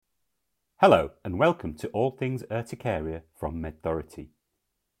Hello and welcome to All Things Urticaria from MedThority.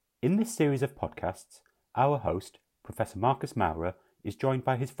 In this series of podcasts, our host, Professor Marcus Maurer, is joined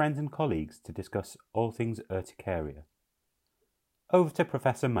by his friends and colleagues to discuss all things urticaria. Over to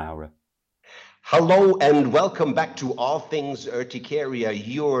Professor Maurer. Hello and welcome back to All Things Urticaria,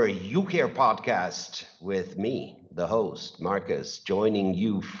 your UCare podcast with me, the host, Marcus, joining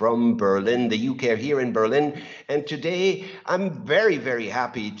you from Berlin, the UCare here in Berlin. And today I'm very, very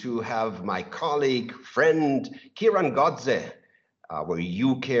happy to have my colleague, friend, Kiran Godse, our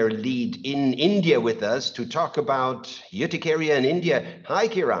UCare lead in India with us to talk about urticaria in India. Hi,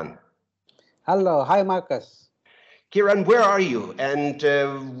 Kiran. Hello. Hi, Marcus. Kiran, where are you and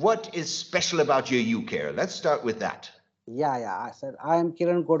what is special about your UCare? Let's start with that. I said I am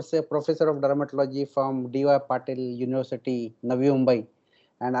Kiran Godse, Professor of Dermatology from D.Y. Patil University, Navi Mumbai.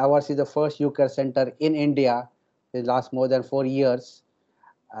 And ours is the first UCare center in India. It lasts more than 4 years.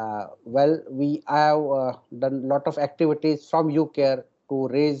 We have done a lot of activities from UCare to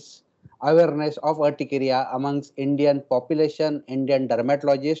raise awareness of urticaria amongst Indian population, Indian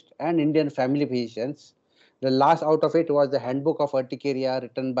dermatologists and Indian family physicians. The last out of it was the Handbook of Urticaria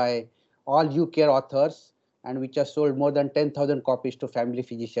written by all UCare authors and which has sold more than 10,000 copies to family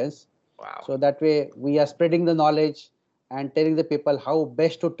physicians. Wow. So that way we are spreading the knowledge and telling the people how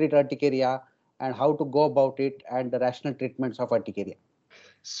best to treat urticaria and how to go about it and the rational treatments of urticaria.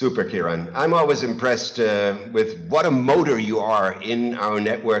 Super, Kiran. I'm always impressed with what a motor you are in our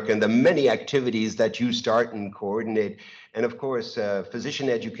network and the many activities that you start and coordinate. And of course, physician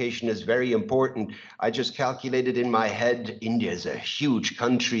education is very important. I just calculated in my head, India is a huge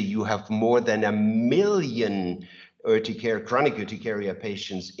country. You have more than 1 million chronic urticaria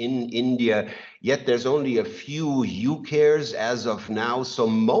patients in India, yet there's only a few UCares as of now. So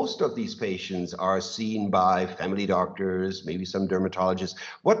most of these patients are seen by family doctors, maybe some dermatologists.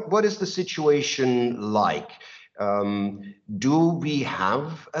 What is the situation like? Do we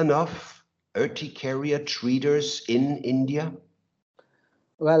have enough urticaria treaters in India?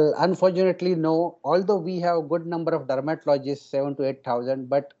 Well, unfortunately, no. Although we have a good number of dermatologists, 7 to 8,000,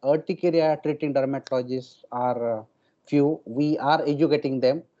 but urticaria treating dermatologists are few. We are educating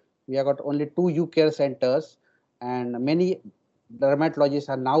them. We have got only 2 UCare centers, and many dermatologists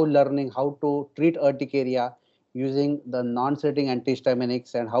are now learning how to treat urticaria using the non-sedating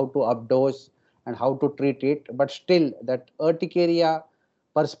antihistaminics and how to updose and how to treat it. But still, that urticaria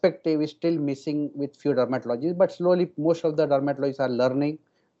perspective is still missing with few dermatologists. But slowly, most of the dermatologists are learning.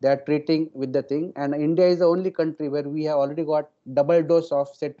 They are treating with the thing, and India is the only country where we have already got double dose of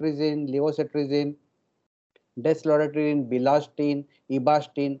cetirizine, levocetirizine, deslorelin, bilastine,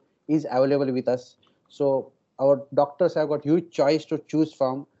 ebastine is available with us. So our doctors have got huge choice to choose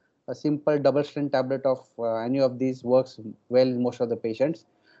from. A simple double strength tablet of any of these works well in most of the patients.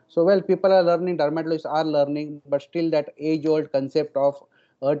 So people are learning, dermatologists are learning, but still that age-old concept of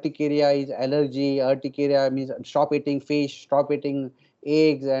urticaria is allergy, urticaria means stop eating fish, stop eating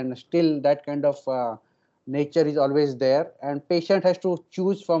eggs, and still that kind of nature is always there, and patient has to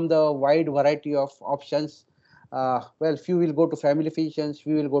choose from the wide variety of options. Few will go to family physicians,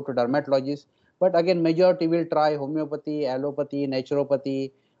 few will go to dermatologists, but again majority will try homeopathy, allopathy,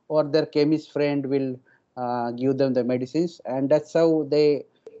 naturopathy, or their chemist friend will give them the medicines, and that's how they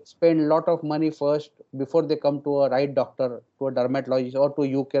spend a lot of money first before they come to a right doctor, to a dermatologist or to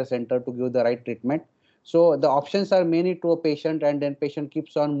UCare center to give the right treatment. So the options are many to a patient, and then patient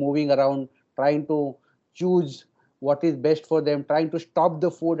keeps on moving around trying to choose what is best for them, trying to stop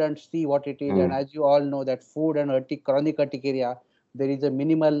the food and see what it is. And as you all know that food and chronic urticaria, there is a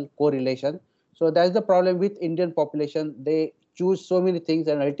minimal correlation. So that's the problem with Indian population. They choose so many things,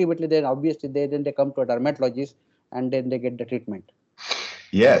 and ultimately then obviously they come to a dermatologist and then they get the treatment.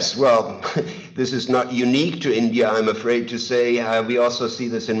 Yes, well, this is not unique to India, I'm afraid to say. We also see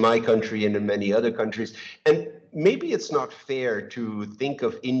this in my country and in many other countries. And maybe it's not fair to think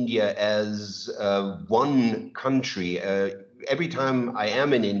of India as one country. Every time I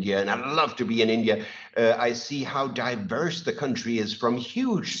am in India, and I love to be in India, I see how diverse the country is, from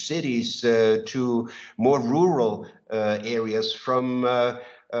huge cities to more rural areas, from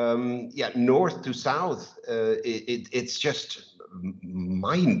north to south. It's just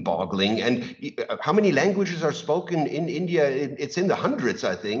mind-boggling. And how many languages are spoken in India? It's in the hundreds,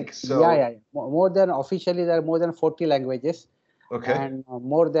 I think. So more than officially there are more than 40 languages. Okay. And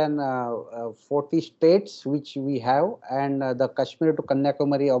more than 40 states which we have, and the Kashmir to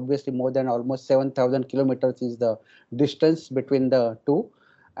Kanyakumari, obviously more than almost 7,000 kilometers is the distance between the two.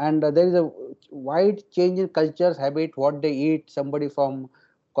 And there is a wide change in cultures, habit, what they eat. Somebody from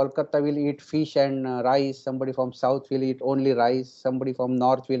Kolkata will eat fish and rice. Somebody from south will eat only rice. Somebody from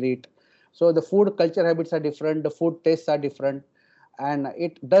north will eat So the food culture habits are different, the food tastes are different, and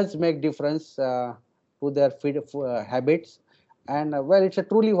it does make difference to their feed habits. And well, it's a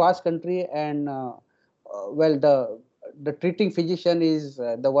truly vast country, and well, the treating physician is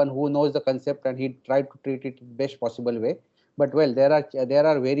the one who knows the concept, and he tried to treat it in best possible way. But well, there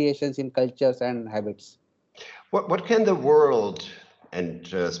are variations in cultures and habits. What can the world, and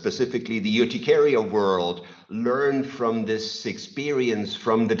specifically the urticaria world, learn from this experience,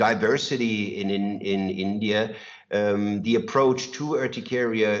 from the diversity in India? The approach to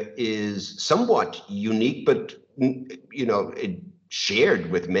urticaria is somewhat unique, but shared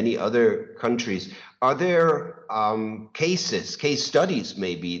with many other countries. Are there case studies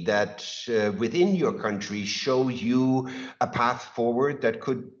maybe that within your country show you a path forward that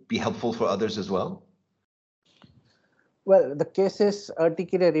could be helpful for others as well? Well, the cases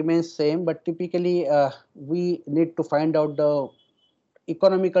urticaria remains same, but typically we need to find out the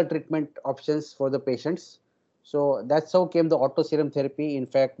economical treatment options for the patients. So that's how came the auto serum therapy. In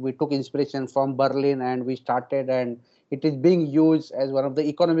fact, we took inspiration from Berlin and we started, and it is being used as one of the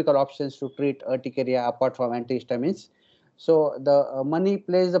economical options to treat urticaria apart from antihistamines. So the money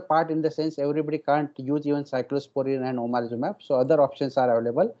plays a part in the sense everybody can't use even cyclosporin and omalizumab. So other options are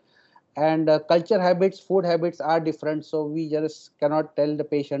available, and culture habits, food habits are different, so we just cannot tell the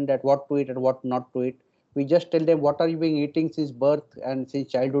patient that what to eat and what not to eat. We just tell them what are you been eating since birth and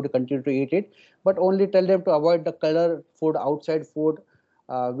since childhood, continue to eat it, but only tell them to avoid the color food, outside food,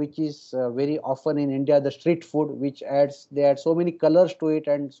 which is very often in India, the street food, which they add so many colors to it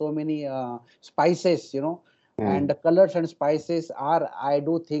and so many spices, and the colors and spices are, I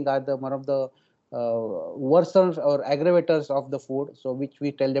do think, are the one of the worsens or aggravators of the food, so which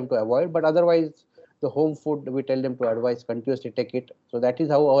we tell them to avoid. But otherwise, the home food we tell them to advise continuously take it. So that is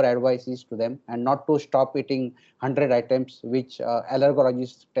how our advice is to them, and not to stop eating 100 items, which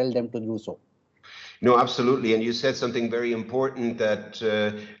allergologists tell them to do so. No, absolutely. And you said something very important that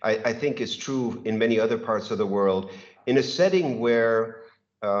I think is true in many other parts of the world. In a setting where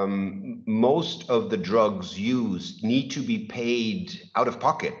most of the drugs used need to be paid out of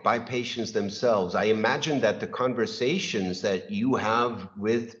pocket by patients themselves, I imagine that the conversations that you have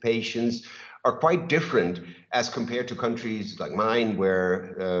with patients are quite different as compared to countries like mine,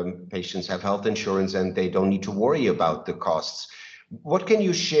 where patients have health insurance and they don't need to worry about the costs. What can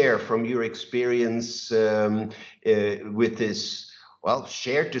you share from your experience with this, well,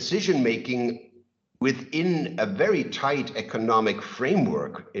 shared decision-making within a very tight economic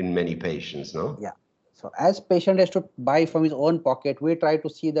framework in many patients, no? Yeah. So as patient has to buy from his own pocket, we try to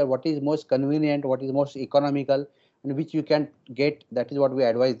see that what is most convenient, what is most economical, and which you can get. That is what we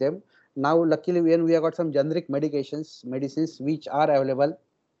advise them. Now, luckily, when we have got some generic medicines which are available,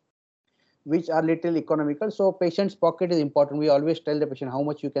 which are little economical. So patient's pocket is important. We always tell the patient how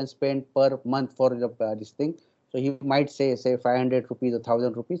much you can spend per month for this thing. So he might say 500 rupees or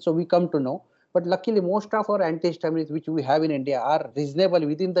 1,000 rupees. So we come to know. But luckily, most of our antihistamines which we have in India are reasonable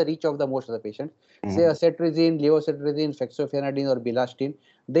within the reach of the most of the patients. Say acetrizine, levocetirizine, fexofenadine, or bilastine.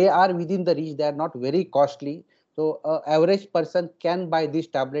 They are within the reach. They are not very costly. So average person can buy this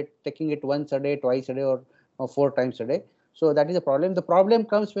tablet, taking it once a day, twice a day, or 4 times a day. So that is the problem. The problem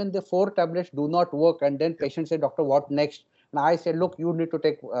comes when the 4 tablets do not work, and then patients say, doctor, what next? And I said, look, you need to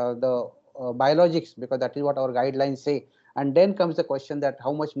take the biologics, because that is what our guidelines say. And then comes the question that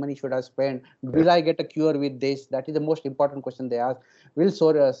how much money should I spend? Will I get a cure with this? That is the most important question they ask. Will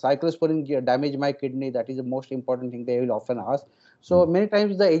cyclosporin damage my kidney? That is the most important thing they will often ask. So many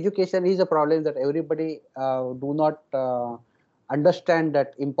times the education is a problem, that everybody do not understand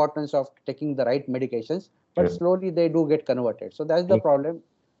that importance of taking the right medications, but slowly they do get converted. So that's the problem.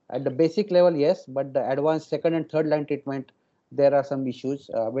 At the basic level, yes, but the advanced second and third line treatment, there are some issues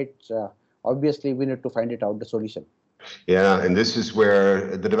which obviously we need to find it out, the solution. Yeah, and this is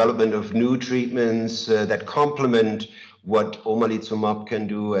where the development of new treatments that complement what omalizumab can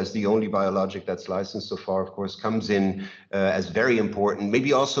do as the only biologic that's licensed so far, of course, comes in as very important.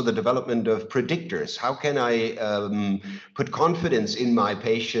 Maybe also the development of predictors. How can I put confidence in my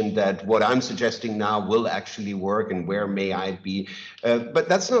patient that what I'm suggesting now will actually work, and where may I be? But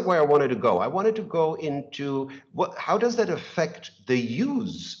that's not where I wanted to go. I wanted to go into how does that affect the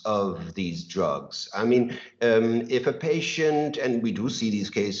use of these drugs? I mean, if a patient, and we do see these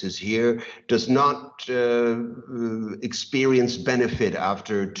cases here, does not experience benefit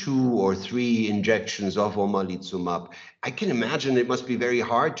after 2 or 3 injections of omalizumab, I can imagine it must be very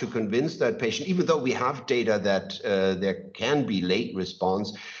hard to convince that patient, even though we have data that there can be late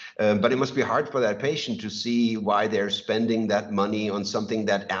response, but it must be hard for that patient to see why they're spending that money on something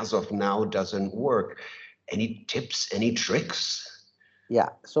that as of now doesn't work. Any tips, any tricks? Yeah.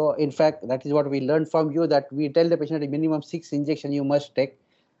 So in fact, that is what we learned from you, that we tell the patient that minimum 6 injection you must take,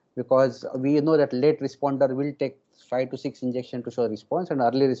 because we know that late responder will take 5 to 6 injection to show response, and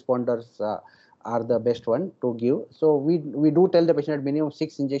early responders are the best one to give. So we do tell the patient that minimum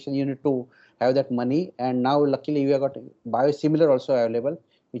 6 injection you need to have that money, and now luckily we have got biosimilar also available,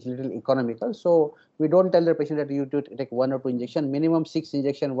 which is little economical. So we don't tell the patient that you to take 1 or 2 injection, minimum 6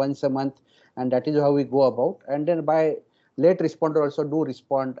 injection once a month, and that is how we go about. And then by late responder also do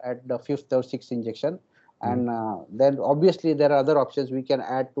respond at the 5th or 6th injection. And then obviously there are other options we can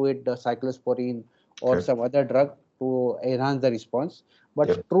add to it, the cyclosporine or Okay. some other drug to enhance the response. But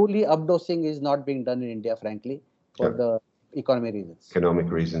Yep. truly updosing is not being done in India, frankly, for Yep. the economy reasons.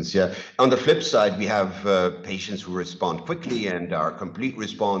 Economic reasons, yeah. On the flip side, we have patients who respond quickly and are complete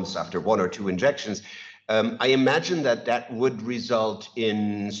response after 1 or 2 injections. I imagine that would result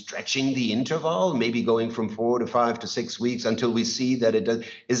in stretching the interval, maybe going from 4 to 5 to 6 weeks until we see that it does.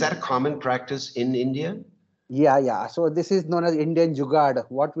 Is that a common practice in India? Yeah. So this is known as Indian jugaad.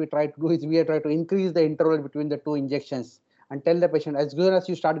 What we try to do is we try to increase the interval between the 2 injections and tell the patient as soon as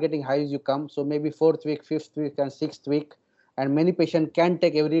you start getting highs, you come. So maybe 4th week, 5th week, and 6th week. And many patients can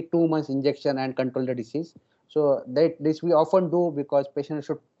take every 2 months injection and control the disease. So this we often do because patient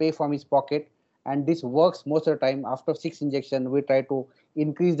should pay from his pocket. And this works most of the time. After 6 injection, we try to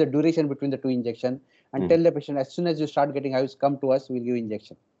increase the duration between the 2 injection and tell the patient as soon as you start getting highs, come to us, we'll give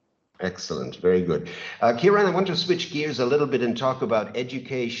injection. Excellent. Very good. Kiran, I want to switch gears a little bit and talk about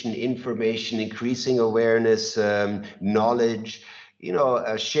education, information, increasing awareness, knowledge.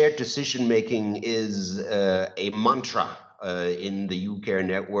 Shared decision making is a mantra in the UCare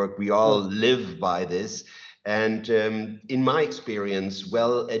network. We all live by this. And in my experience,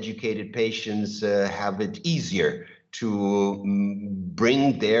 well-educated patients have it easier to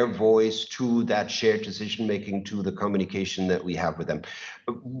bring their voice to that shared decision making, to the communication that we have with them.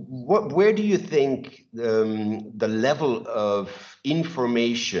 Where do you think the level of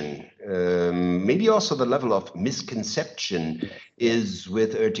information, maybe also the level of misconception, is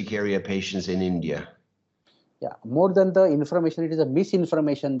with urticaria patients in India? Yeah, more than the information, it is a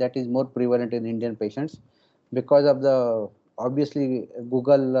misinformation that is more prevalent in Indian patients because of the obviously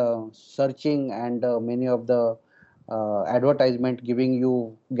Google searching and many of the advertisement giving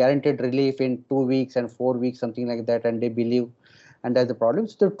you guaranteed relief in 2 weeks and 4 weeks, something like that, and they believe, and that's the problem.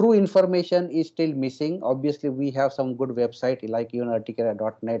 So the true information is still missing. Obviously, we have some good website like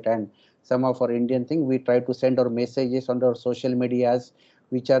urticaria.net and some of our Indian thing. We try to send our messages on our social medias,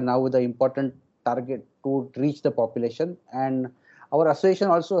 which are now the important target to reach the population. And our association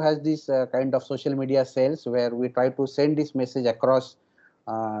also has this kind of social media cells where we try to send this message across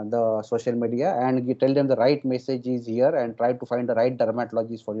the social media, and you tell them the right message is here and try to find the right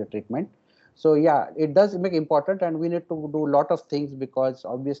dermatologist for your treatment. So yeah, it does make important, and we need to do a lot of things because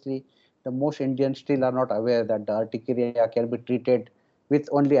obviously the most Indians still are not aware that the urticaria can be treated with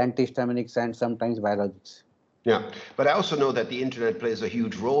only antihistaminics and sometimes biologics. Yeah, but I also know that the internet plays a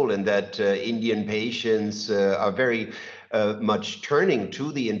huge role in that. Indian patients are very much turning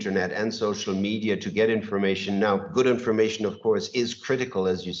to the internet and social media to get information. Now, good information, of course, is critical,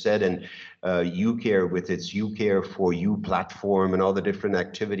 as you said, and UCare with its UCare for You platform and all the different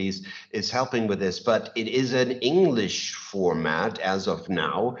activities is helping with this, but it is an English format as of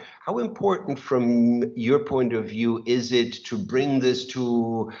now. How important from your point of view is it to bring this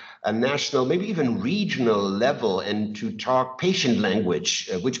to a national, maybe even regional level, and to talk patient language,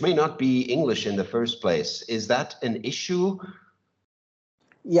 which may not be English in the first place? Is that an issue?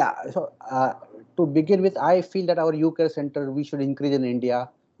 Yeah, so to begin with, I feel that our UCare center, we should increase in India.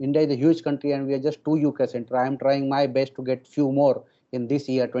 India is a huge country and we are just 2 UCare center. I am trying my best to get few more in this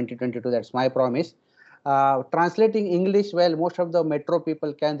year, 2022. That's my promise. Translating English, well, most of the metro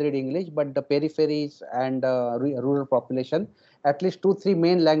people can read English, but the peripheries and rural population, at least 2-3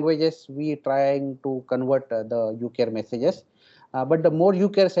 main languages, we trying to convert the UCare messages. But the more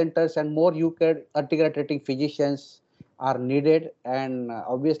UCare centers and more UCare urticaria treating physicians are needed, and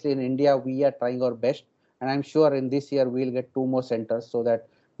obviously in India we are trying our best, and I'm sure in this year we'll get 2 more centers so that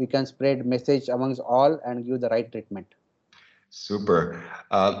we can spread message amongst all and give the right treatment. Super.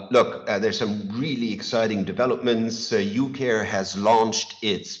 Look, there's some really exciting developments. UCare has launched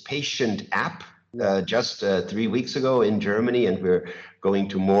its patient app just 3 weeks ago in Germany, and we're going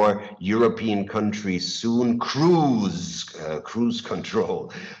to more European countries soon. Cruise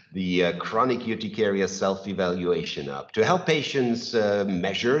Control, the chronic urticaria self-evaluation app, to help patients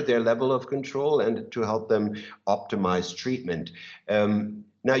measure their level of control and to help them optimize treatment.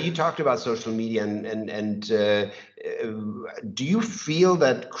 Now, you talked about social media, and do you feel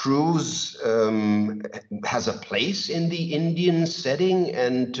that cruise has a place in the Indian setting?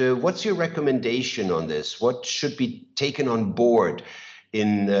 And what's your recommendation on this? What should be taken on board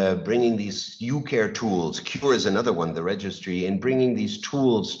in bringing these UCare tools? Cure is another one, the registry, in bringing these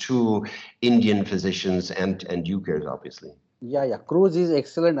tools to Indian physicians and UCares, obviously. Yeah. Cruise is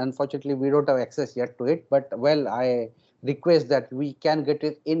excellent. Unfortunately, we don't have access yet to it. But well, I request that we can get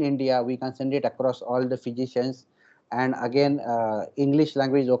it in India. We can send it across all the physicians. And again, English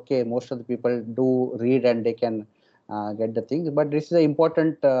language, okay, most of the people do read and they can get the things. But this is an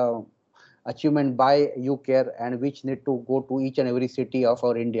important achievement by UCare, and which need to go to each and every city of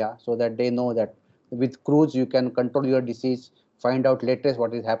our India, so that they know that with cruise you can control your disease, find out latest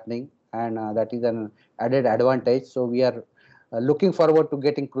what is happening, and that is an added advantage. So we are looking forward to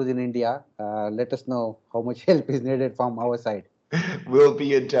getting cruise in India. Let us know how much help is needed from our side. We'll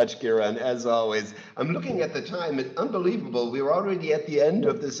be in touch, Kiran, as always. I'm looking at the time. It's unbelievable. We're already at the end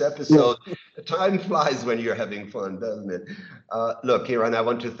of this episode. Time flies when you're having fun, doesn't it? Look, Kiran, I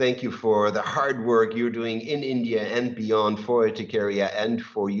want to thank you for the hard work you're doing in India and beyond for Urticaria and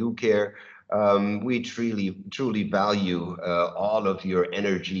for UCare. We truly value all of your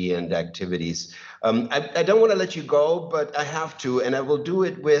energy and activities. I don't want to let you go, but I have to, and I will do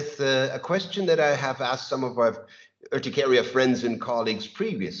it with a question that I have asked some of our Urticaria friends and colleagues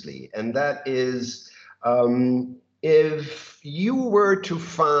previously, and that is, if you were to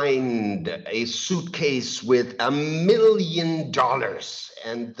find a suitcase with $1 million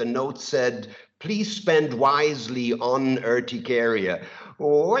and the note said, please spend wisely on Urticaria,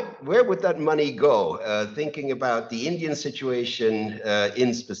 where would that money go? Thinking about the Indian situation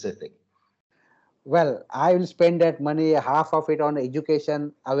in specific. Well, I will spend that money, half of it on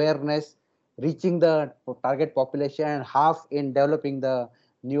education, awareness, reaching the target population, and half in developing the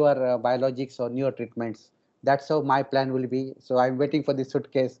newer biologics or newer treatments. That's how my plan will be. So I'm waiting for the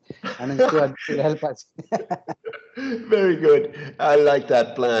suitcase, and I'm sure it will help us. Very good. I like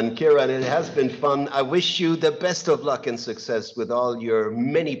that plan. Kiran, it has been fun. I wish you the best of luck and success with all your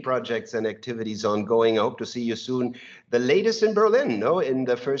many projects and activities ongoing. I hope to see you soon. The latest in Berlin, no? In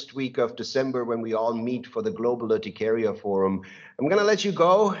the first week of December, when we all meet for the Global Urticaria Forum. I'm going to let you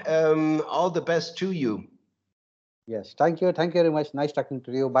go. All the best to you. Yes, thank you. Thank you very much. Nice talking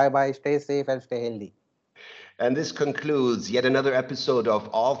to you. Bye-bye. Stay safe and stay healthy. And this concludes yet another episode of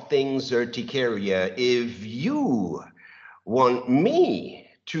All Things Urticaria. If you want me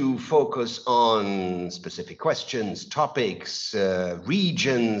to focus on specific questions, topics,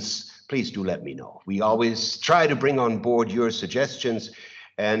 regions, please do let me know. We always try to bring on board your suggestions.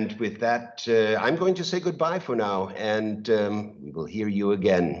 And with that, I'm going to say goodbye for now. And we will hear you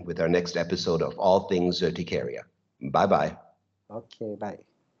again with our next episode of All Things Urticaria. Bye-bye. Okay, bye.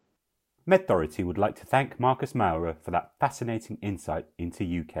 MedThority would like to thank Marcus Maurer for that fascinating insight into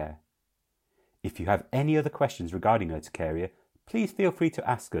UCare. If you have any other questions regarding urticaria, please feel free to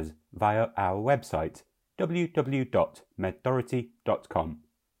ask us via our website www.medthority.com.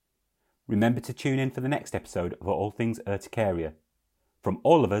 Remember to tune in for the next episode of All Things Urticaria. From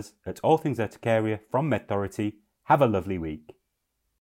all of us at All Things Urticaria from MedThority, have a lovely week.